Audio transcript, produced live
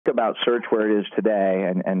about search where it is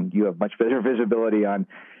today, and you have much better visibility on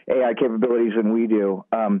AI capabilities than we do.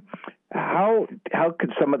 How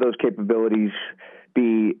could some of those capabilities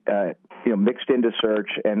be mixed into search,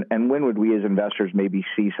 and when would we as investors maybe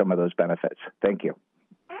see some of those benefits? Thank you.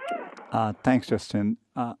 Thanks, Justin.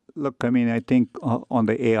 Look, I mean, I think on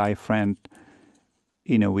the AI front,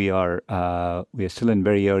 we are still in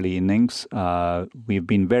very early innings. We've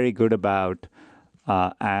been very good about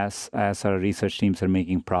as our research teams are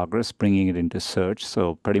making progress, bringing it into search.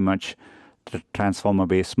 So pretty much the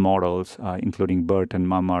transformer-based models, including BERT and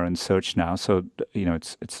MUM, are in search now. So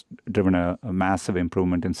it's driven a massive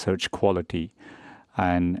improvement in search quality,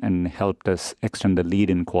 and helped us extend the lead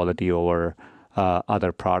in quality over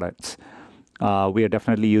other products. We are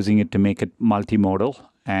definitely using it to make it multimodal,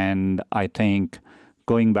 and I think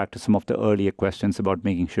going back to some of the earlier questions about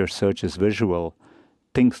making sure search is visual,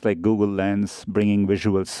 things like Google Lens, bringing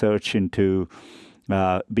visual search into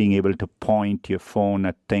being able to point your phone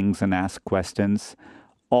at things and ask questions,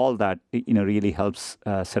 all that really helps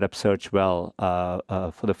set up search well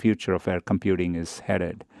for the future of where computing is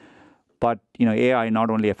headed. But AI not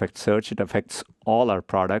only affects search, it affects all our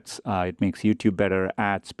products. It makes YouTube better,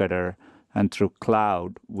 ads better, and through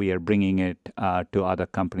cloud, we are bringing it to other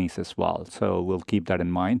companies as well. So we'll keep that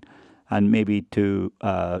in mind, and maybe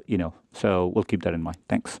so we'll keep that in mind.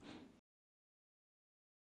 Thanks.